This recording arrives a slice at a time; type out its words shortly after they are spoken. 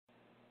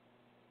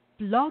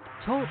Blog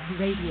Talk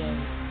Radio.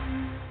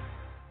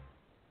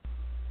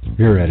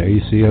 Here at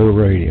ACO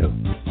Radio,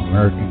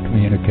 American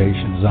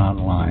Communications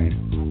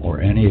Online, or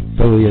any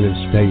affiliated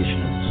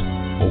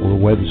stations or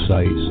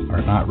websites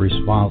are not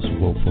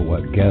responsible for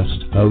what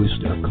guest hosts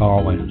or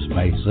call-ins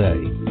may say.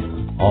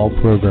 All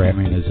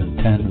programming is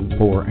intended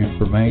for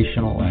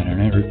informational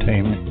and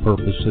entertainment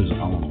purposes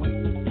only.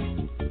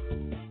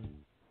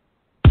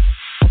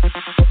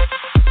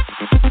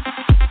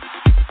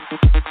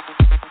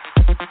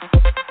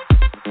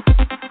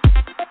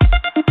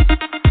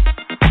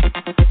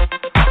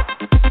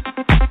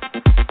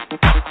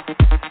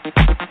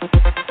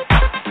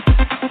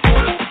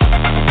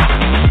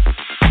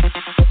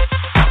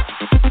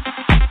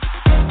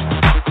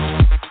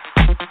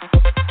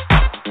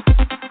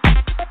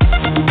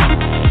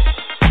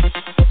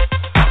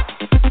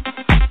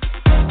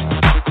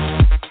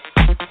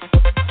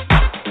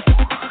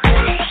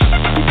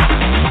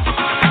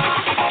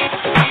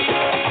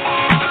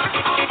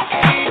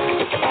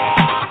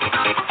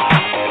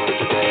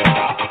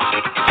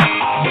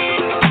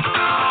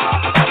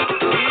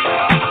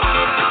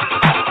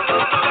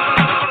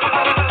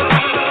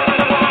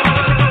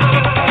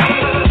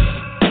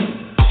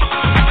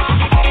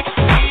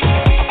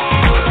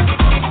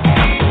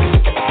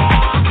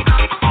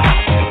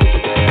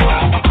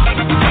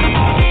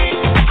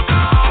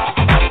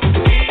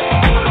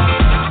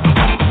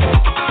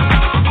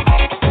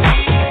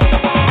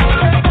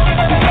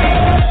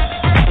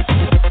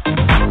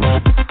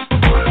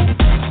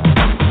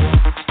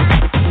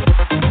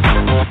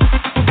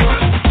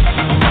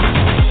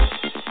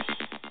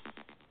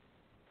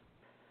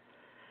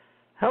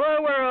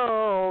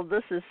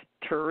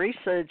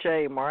 Theresa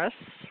J Morris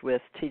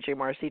with TJ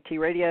Morris ET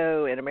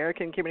Radio and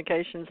American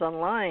Communications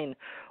Online.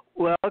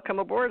 Welcome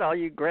aboard, all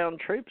you ground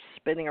troops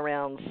spinning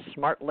around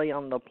smartly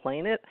on the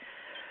planet.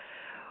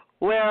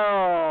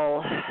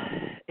 Well,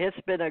 it's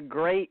been a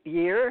great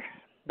year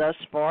thus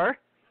far,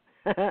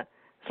 as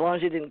long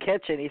as you didn't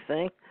catch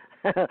anything.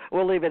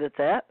 We'll leave it at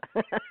that.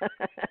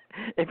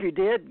 If you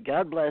did,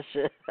 God bless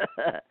you.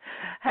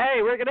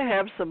 Hey, we're going to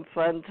have some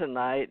fun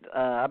tonight.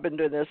 I've been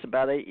doing this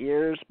about 8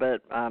 years,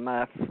 but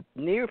my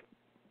new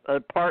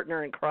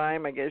partner in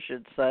crime, I guess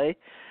you'd say,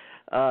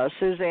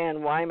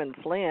 Suzanne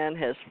Wyman-Flynn,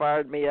 has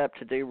fired me up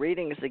to do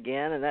readings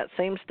again, and that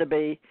seems to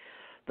be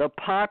the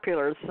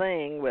popular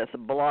thing with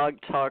Blog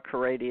Talk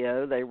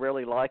Radio. They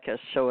really like us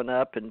showing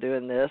up and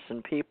doing this,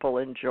 and people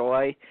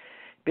enjoy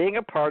being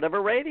a part of a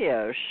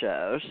radio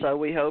show, so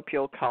we hope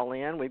you'll call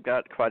in. We've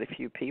got quite a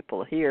few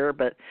people here,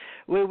 but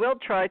we will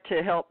try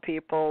to help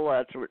people.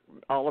 It's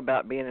all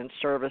about being in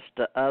service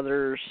to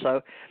others.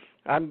 So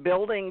I'm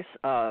building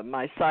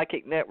my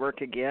psychic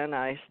network again.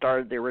 I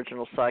started the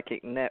original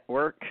psychic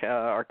network.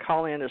 Our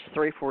call-in is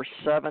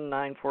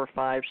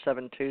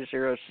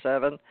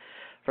 347-945-7207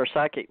 for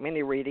psychic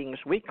mini-readings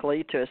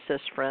weekly to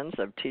assist friends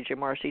of TJ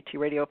Morris ET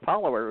Radio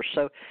followers.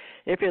 So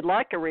if you'd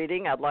like a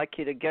reading, I'd like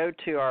you to go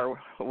to our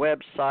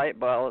website.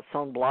 Well, it's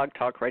on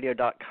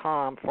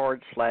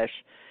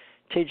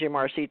blogtalkradio.com/TJ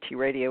Morris ET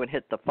Radio and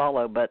hit the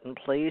follow button,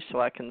 please, so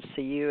I can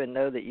see you and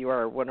know that you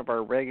are one of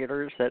our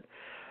regulars that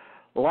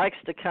likes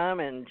to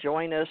come and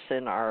join us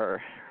in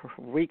our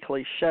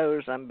weekly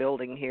shows I'm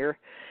building here.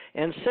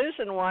 And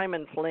Suzanne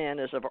Wyman-Flynn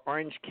is of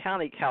Orange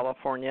County,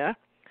 California.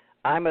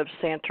 I'm of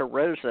Santa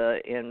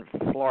Rosa in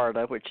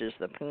Florida, which is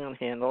the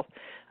Panhandle.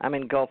 I'm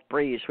in Gulf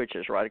Breeze, which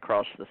is right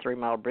across the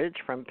 3-mile bridge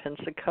from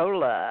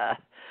Pensacola.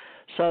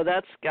 So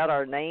that's got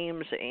our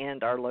names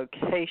and our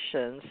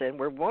locations, and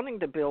we're wanting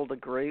to build a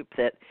group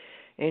that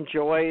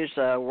enjoys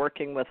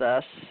working with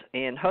us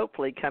and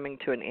hopefully coming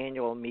to an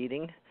annual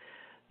meeting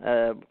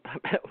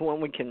when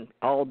we can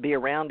all be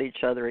around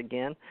each other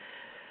again.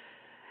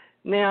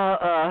 Now,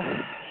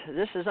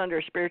 this is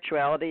under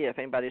spirituality, if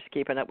anybody's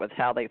keeping up with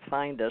how they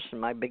find us, and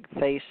my big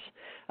face.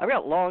 I've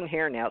got long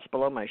hair now. It's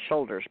below my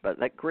shoulders, but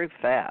that grew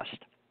fast.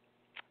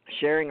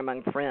 Sharing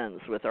among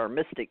friends with our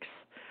mystics,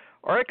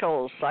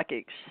 oracles,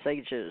 psychics,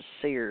 sages,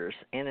 seers,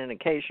 and an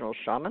occasional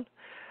shaman.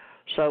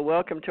 So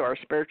welcome to our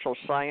spiritual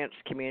science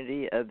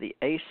community of the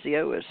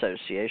ACO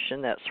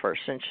Association. That's for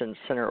Ascension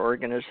Center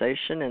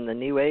Organization in the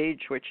New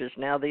Age, which is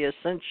now the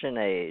Ascension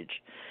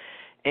Age.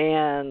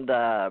 And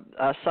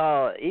I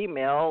saw an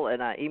email,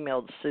 and I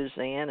emailed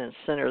Suzanne and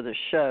sent her the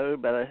show,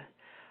 but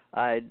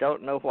I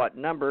don't know what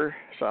number,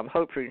 so I'm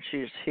hoping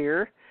she's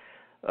here.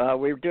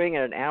 We're doing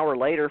it an hour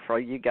later for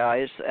you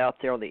guys out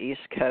there on the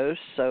East Coast,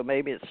 so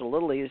maybe it's a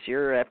little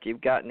easier after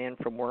you've gotten in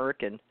from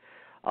work and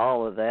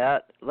all of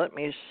that. Let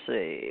me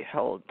see.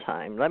 Hold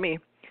time.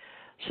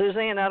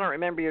 Suzanne, I don't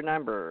remember your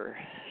number.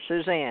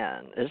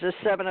 Suzanne, is this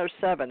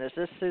 707? Is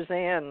this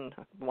Suzanne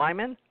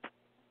Wyman?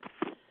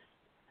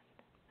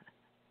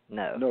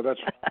 No, that's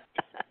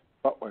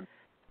that one.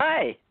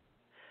 Hi.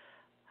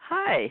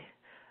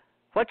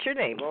 What's your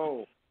name?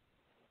 Hello.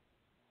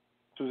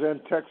 Suzanne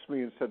texted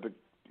me and said to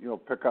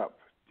pick up.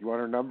 Do you want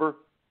her number?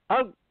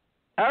 Oh,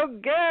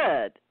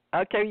 good.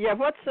 Okay, yeah.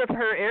 What's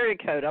her area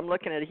code? I'm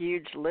looking at a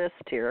huge list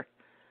here.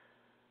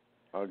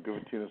 I'll give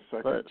it to you in a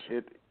second.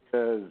 It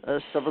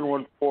is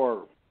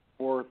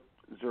 714-400.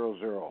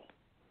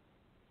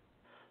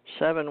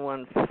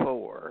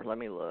 714. Let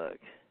me look.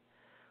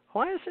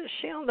 Why isn't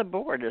she on the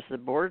board? Is the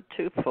board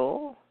too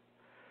full?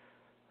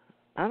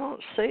 I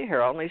don't see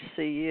her. I only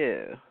see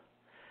you.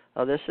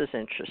 Oh, this is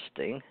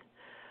interesting.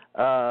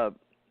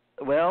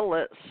 Well,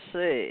 let's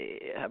see.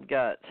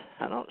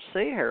 I don't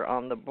see her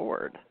on the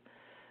board.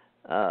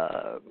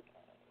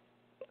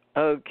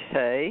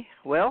 Okay.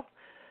 Well,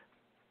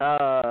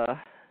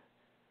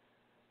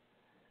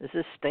 is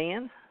this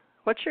Stan?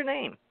 What's your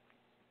name?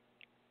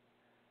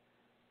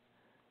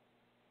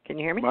 Can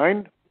you hear me?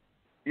 Mine?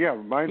 Yeah,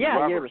 mine's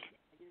Robert.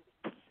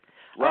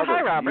 Oh,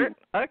 hi, Robert.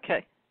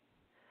 Okay.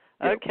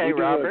 Yeah, okay,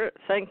 Robert.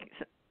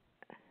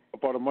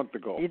 About a month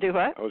ago. You do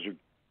what?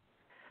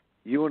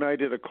 You and I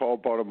did a call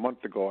about a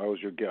month ago. I was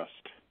your guest.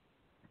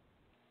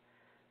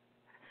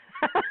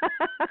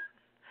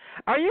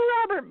 Are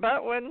you Robert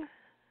Butwin?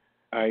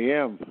 I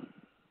am.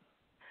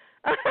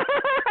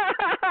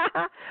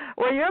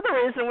 Well, you're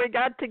the reason we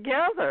got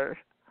together.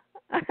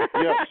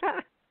 Yes.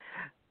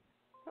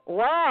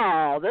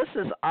 Wow, this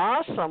is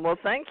awesome. Well,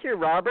 thank you,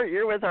 Robert.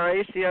 You're with our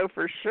ACO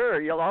for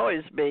sure. You'll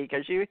always be,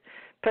 because you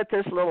put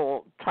this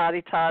little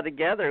toddy-tot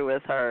together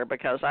with her,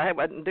 because I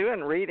wasn't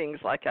doing readings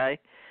like I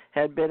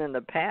had been in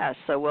the past.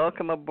 So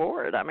welcome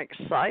aboard. I'm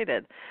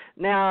excited.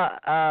 Now,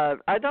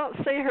 I don't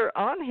see her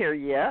on here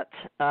yet,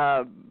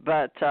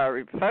 but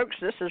folks,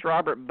 this is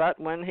Robert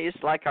Butwin.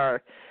 He's like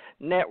our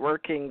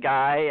networking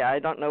guy. I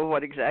don't know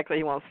what exactly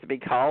he wants to be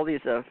called.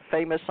 He's a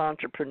famous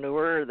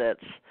entrepreneur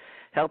that's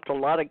helped a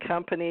lot of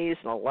companies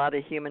and a lot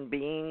of human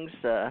beings,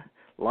 a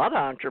lot of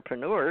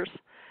entrepreneurs.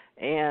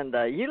 And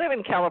you live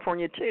in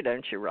California too,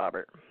 don't you,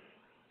 Robert?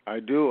 I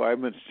do.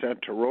 I'm in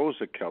Santa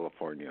Rosa,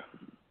 California.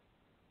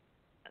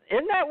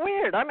 Isn't that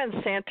weird? I'm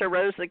in Santa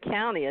Rosa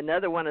County,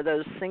 another one of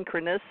those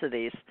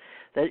synchronicities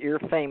that you're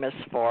famous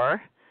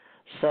for.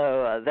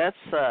 So that's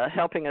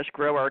helping us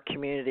grow our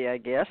community, I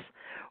guess.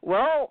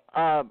 Well,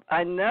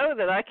 I know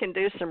that I can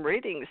do some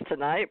readings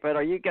tonight, but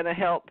are you going to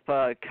help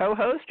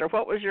co-host, or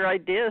what was your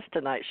ideas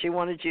tonight? She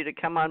wanted you to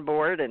come on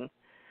board, and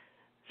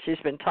she's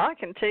been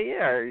talking to you,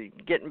 or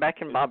getting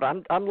back involved.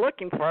 I'm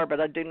looking for her,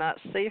 but I do not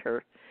see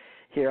her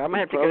here. I'm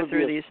going to have to go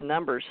through these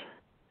numbers.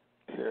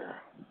 Here.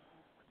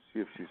 See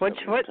if she what?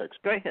 Text.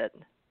 Go ahead.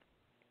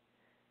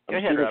 Go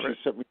ahead, Robert. If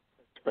she sent me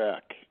text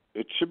back.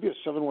 It should be a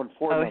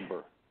 714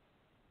 number.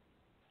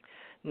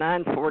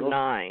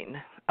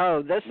 949.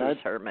 Oh, this is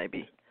her,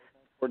 maybe.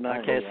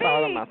 949. Okay, it's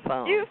all on my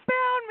phone. You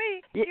found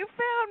me. You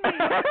found me.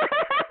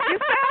 You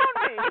found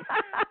me.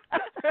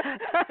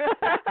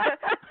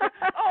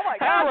 Oh, my God.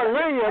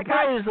 Hallelujah.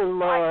 Praise the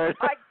Lord.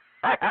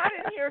 I got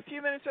in here a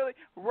few minutes early.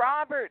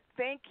 Robert,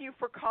 thank you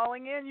for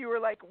calling in. You were,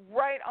 like,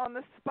 right on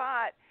the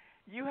spot.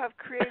 You have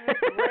created a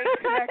great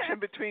connection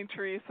between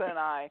Theresa and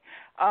I.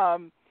 I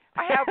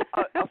have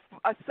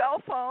a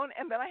cell phone,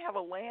 and then I have a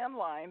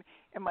landline,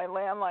 and my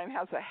landline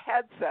has a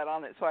headset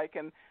on it, so I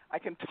can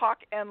talk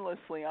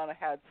endlessly on a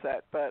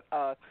headset. But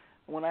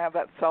when I have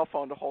that cell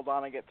phone to hold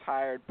on, I get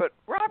tired. But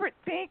Robert,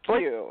 thank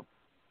you.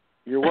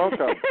 You're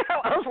welcome.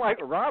 I was like,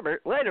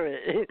 Robert, wait a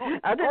minute.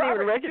 I didn't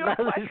even recognize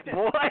his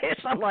voice.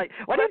 I'm like,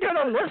 what are you doing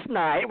on this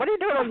night? What are you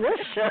doing on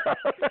this show?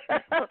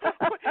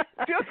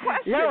 Do a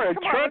question. You were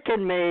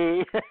tricking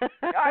me.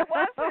 I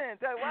wasn't.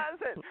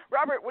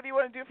 Robert, what do you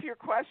want to do for your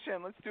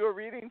question? Let's do a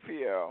reading for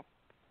you.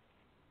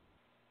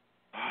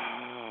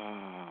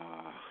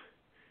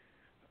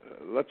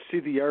 Let's see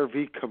the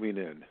RV coming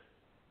in.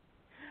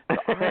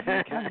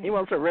 He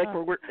wants a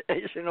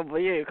recreational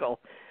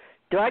vehicle.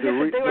 Do I get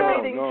to do a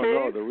reading too?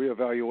 No, the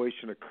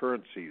reevaluation of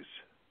currencies.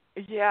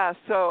 Yeah,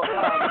 so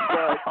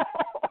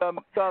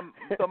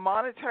the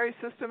monetary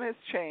system has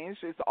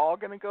changed. It's all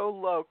going to go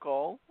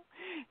local,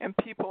 and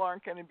people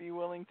aren't going to be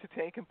willing to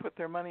take and put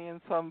their money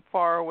in some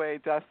faraway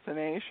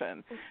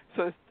destination.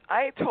 So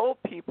I told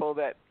people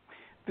that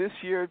this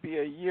year would be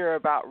a year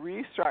about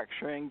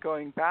restructuring,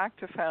 going back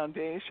to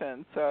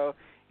foundation. So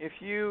if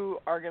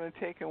you are going to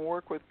take and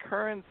work with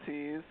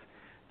currencies,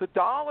 the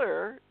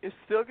dollar is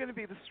still going to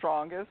be the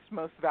strongest,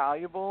 most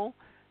valuable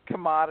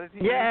commodity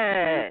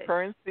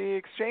currency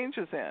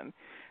exchanges in.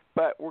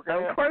 But we're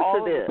going to but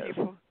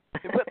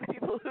the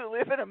people who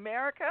live in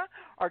America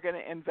are going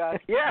to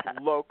invest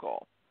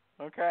local.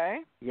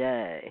 Okay?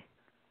 Yay.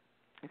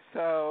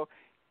 So,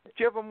 do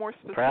you have a more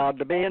specific proud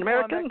to be an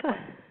American?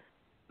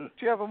 Do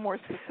you have a more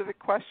specific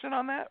question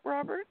on that,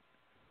 Robert?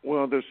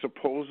 Well, there's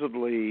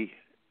supposedly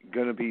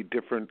going to be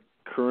different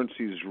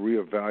currencies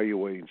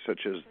reevaluating,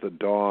 such as the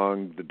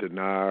dong, the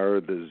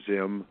dinar, the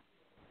zim.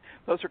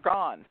 Those are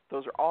gone.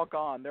 Those are all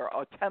gone. They're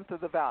a tenth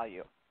of the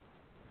value.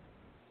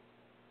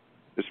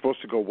 They're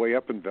supposed to go way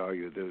up in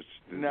value.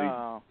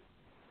 No,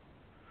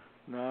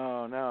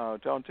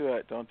 don't do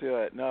it.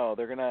 No,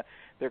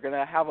 they're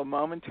gonna have a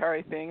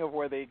momentary thing of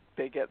where they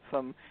get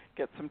some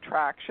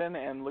traction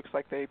and looks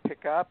like they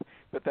pick up,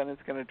 but then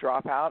it's going to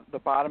drop out. The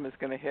bottom is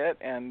going to hit,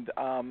 and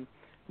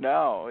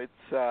no,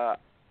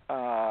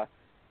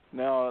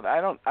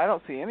 I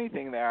don't see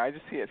anything there. I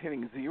just see it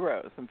hitting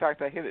zeros. In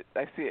fact, I see it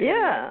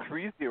hitting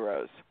 3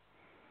 zeros.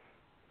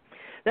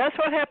 That's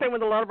what happened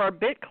with a lot of our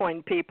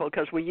Bitcoin people,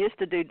 because we used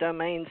to do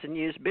domains and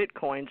use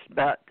Bitcoins,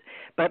 but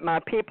my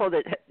people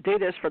that do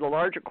this for the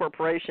larger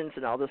corporations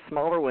and all the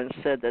smaller ones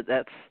said that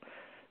that's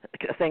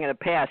a thing in the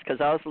past,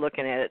 because I was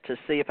looking at it to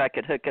see if I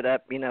could hook it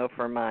up,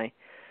 for my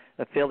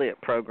affiliate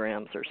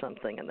programs or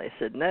something, and they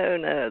said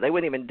no, they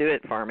wouldn't even do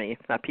it for me.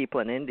 My people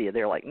in India,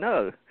 they're like,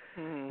 no,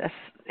 that's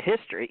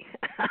history.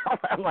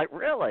 I'm like,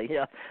 really?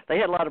 Yeah, they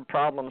had a lot of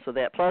problems with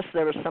that. Plus,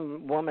 there was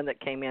some woman that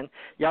came in.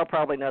 Y'all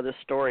probably know the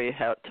story,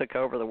 how it took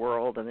over the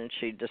world, and then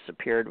she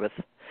disappeared with.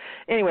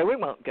 Anyway, we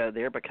won't go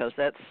there because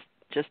that's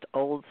just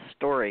old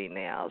story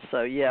now.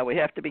 So, yeah, we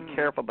have to be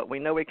careful, but we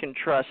know we can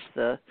trust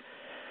the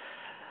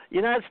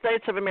United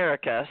States of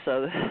America,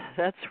 so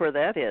that's where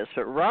that is.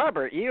 But,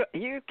 Robert, you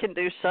can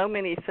do so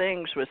many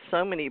things with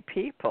so many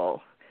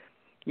people.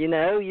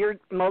 You're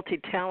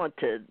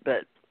multi-talented,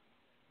 but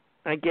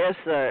I guess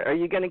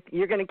you're going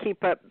to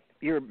keep up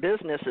your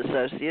business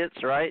associates,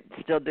 right?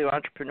 Still do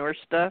entrepreneur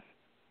stuff?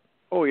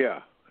 Oh, yeah.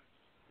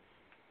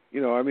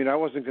 I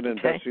wasn't going to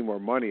invest any more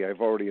money. I've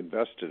already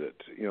invested it.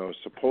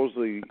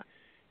 Supposedly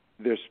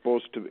there's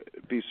supposed to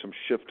be some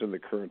shift in the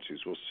currencies.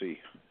 We'll see.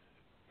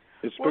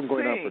 It's been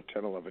going on for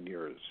 10, 11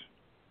 years.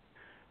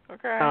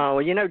 Okay. Oh,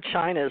 well,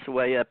 China's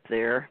way up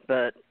there,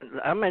 but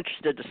I'm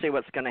interested to see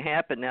what's going to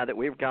happen now that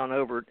we've gone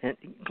over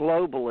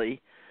globally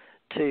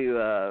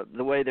to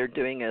the way they're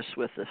doing this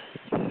with the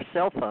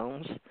cell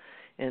phones,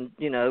 and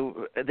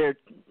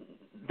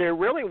they're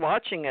really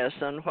watching us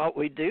on what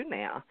we do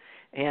now,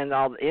 and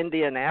all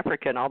India and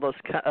Africa and all those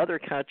other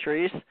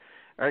countries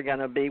are going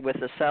to be with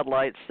the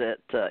satellites that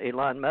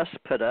Elon Musk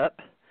put up,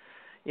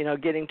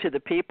 getting to the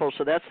people.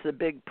 So that's the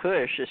big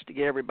push, is to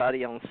get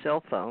everybody on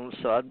cell phones.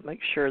 So I'd make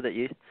sure that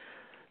you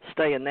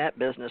stay in that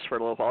business for a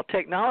little while.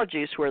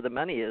 Technology is where the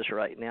money is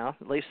right now.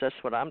 At least that's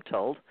what I'm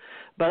told.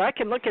 But I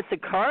can look at the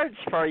cards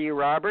for you,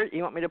 Robert.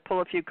 You want me to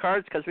pull a few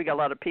cards because we got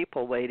a lot of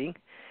people waiting.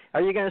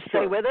 Are you going to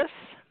stay with us?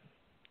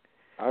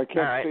 I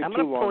can't stay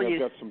too long. I've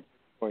got some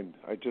point.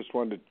 I just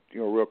wanted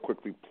to, real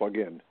quickly plug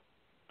in.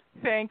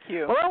 Thank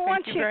you. Well,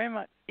 Thank you very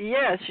much.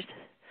 Yes.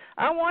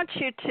 I want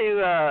you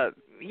to,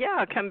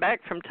 come back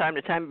from time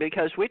to time,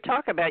 because we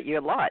talk about you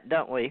a lot,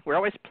 don't we? We're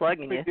always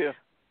plugging you. We do.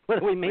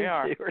 Whether we mean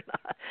to or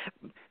not.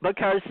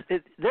 Because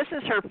this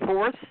is her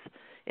fourth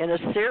in a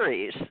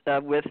series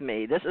with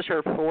me. This is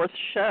her fourth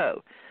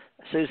show.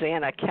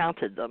 Suzanne, I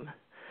counted them.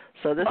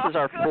 So this is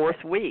our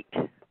fourth week.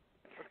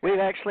 We've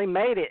actually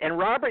made it. And,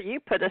 Robert, you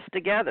put us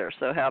together,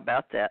 so how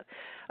about that?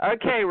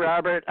 Okay,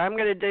 Robert, I'm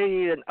going to do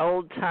you an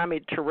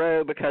old-timey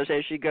tarot, because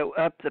as you go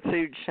up the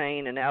food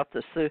chain and out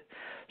the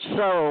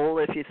soul,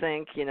 if you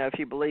think, if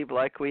you believe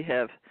like we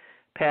have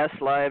past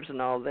lives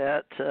and all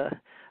that,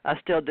 I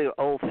still do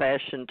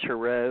old-fashioned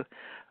tarot.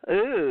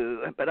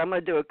 Ooh, but I'm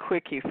going to do a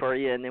quickie for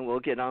you, and then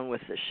we'll get on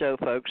with the show,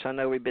 folks. I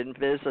know we've been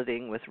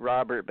visiting with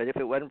Robert, but if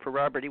it wasn't for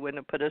Robert, he wouldn't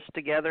have put us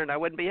together, and I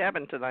wouldn't be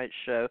having tonight's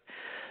show.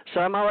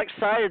 So I'm all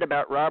excited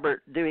about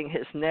Robert doing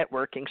his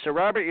networking. So,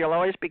 Robert, you'll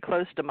always be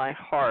close to my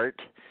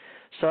heart,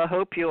 so I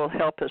hope you'll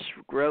help us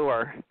grow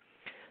our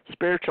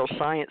spiritual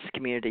science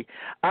community.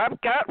 I've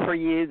got for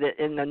you that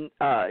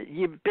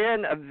you've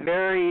been a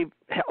very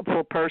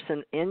helpful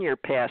person in your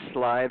past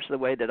lives, the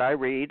way that I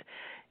read.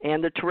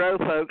 And the tarot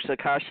folks,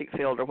 Akashic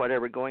Field or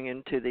whatever, going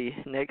into the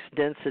next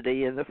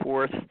density in the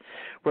fourth,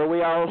 where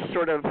we all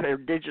sort of are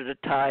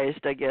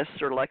digitized, I guess,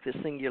 sort of like the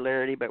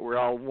singularity, but we're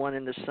all one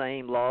and the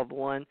same, law of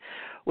one.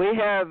 We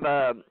have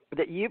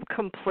that you've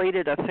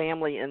completed a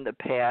family in the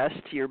past.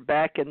 You're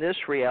back in this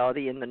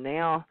reality in the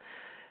now.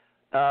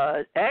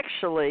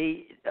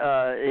 Actually,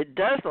 it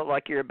does look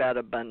like you're about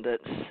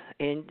abundance.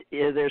 And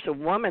there's a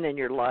woman in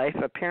your life,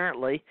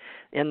 apparently,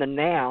 in the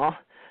now.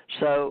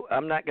 So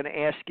I'm not going to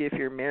ask you if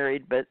you're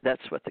married, but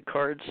that's what the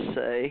cards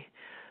say.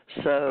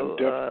 So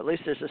at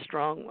least there's a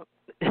strong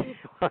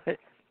one.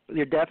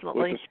 You're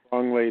definitely? With a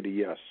strong lady,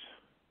 yes.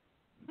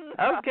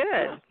 Oh,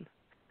 good.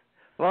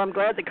 Well, I'm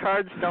glad the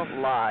cards don't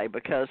lie,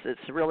 because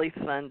it's really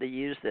fun to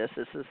use this.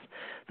 This is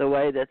the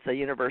way that the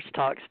universe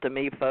talks to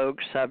me,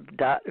 folks. I've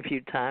died a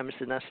few times,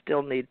 and I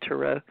still need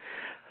tarot.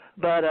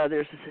 But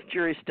there's a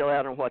jury still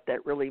out on what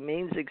that really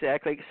means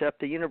exactly,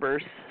 except the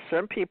universe.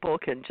 Some people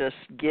can just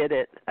get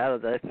it out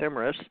of the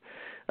ephemeris.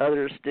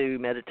 Others do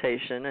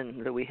meditation,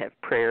 and we have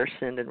prayer,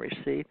 send and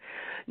receive.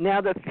 Now,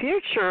 the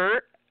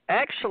future,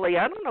 actually,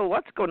 I don't know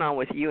what's going on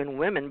with you and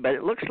women, but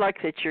it looks like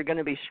that you're going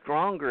to be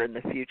stronger in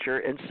the future,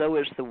 and so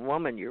is the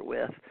woman you're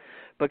with,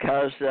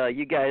 because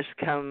you guys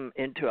come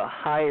into a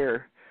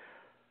higher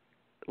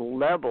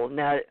level.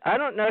 Now, I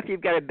don't know if you've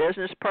got a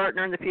business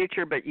partner in the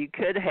future, but you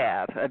could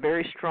have a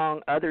very strong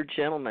other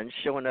gentleman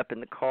showing up in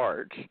the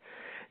cards.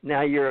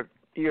 Now, your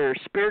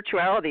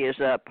spirituality is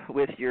up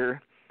with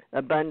your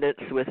abundance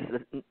with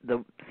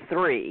the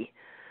 3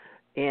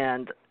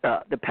 and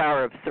the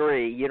power of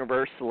 3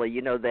 universally.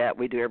 You know that.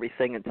 We do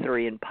everything in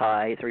 3 and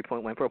pi,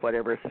 3.14,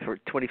 whatever, for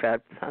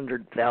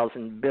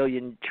 2,500,000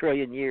 billion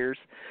trillion years.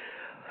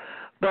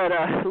 But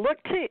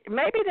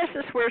maybe this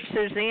is where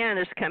Suzanne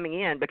is coming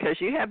in, because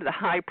you have the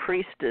high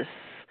priestess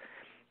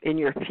in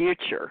your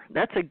future.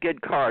 That's a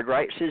good card,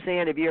 right,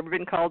 Suzanne? Have you ever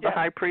been called the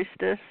High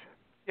Priestess?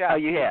 Yeah. Oh,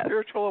 you have.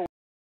 Spiritual